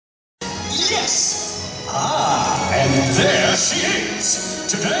Yes. Ah, and there she is.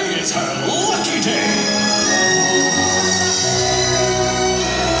 Today is her lucky day.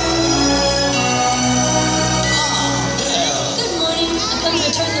 Good morning. I've come to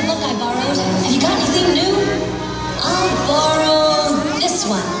return the book I borrowed. Have you got anything new? I'll borrow this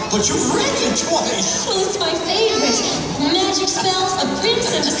one. But you've read it twice. Well, it's my favorite. Magic Spells, A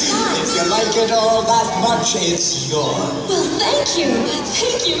Prince in Disguise. If you like it all that much, it's yours. Well, thank you.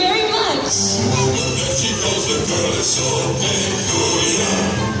 Thank you very much. She knows the girl is so peculiar.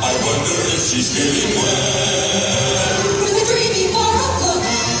 I wonder if she's feeling well. With a dreamy far-off look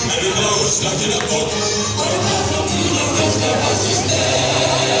And a nose stuck in a book. What a puzzle to the rest of us is there.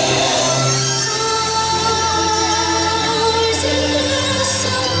 Isn't this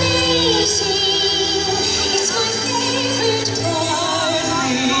amazing? It's my favorite part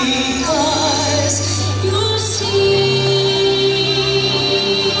because you see,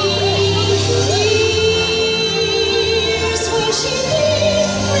 here's when she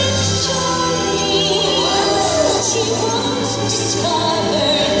leaves Prince Charming. She won't discover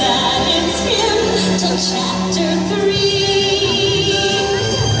that it's him till chapter 3.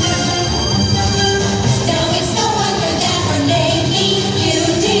 Now it's no wonder that her name means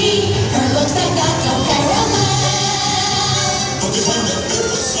beauty. Her looks like that go for a laugh. But behind that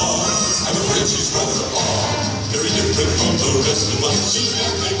beautiful song, I'm afraid she's rather odd. Very different from the rest of us. She's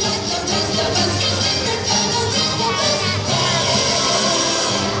Nothing like the rest of us. It's different from the rest of us.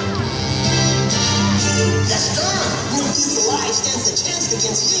 That's Star. No easy life stands a chance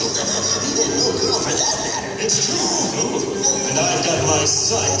against you. And no girl for that matter. It's true. And I've got my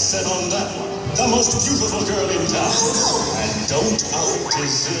sights set on that one. The most beautiful girl in town. And don't I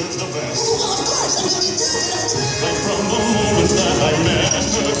deserve the best? Well, of course, I mean, you do. Right from the moment that I met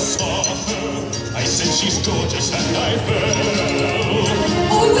her, saw her, I said she's gorgeous and I fell.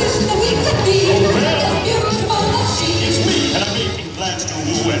 Oh, we wish that we could be as beautiful as she It's is. me, and I'm making plans to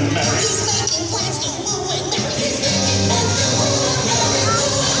woo and marry. He's making plans to woo and marry.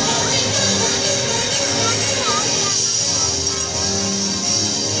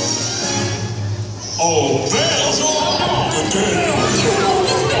 Oh, Belle! Good day. You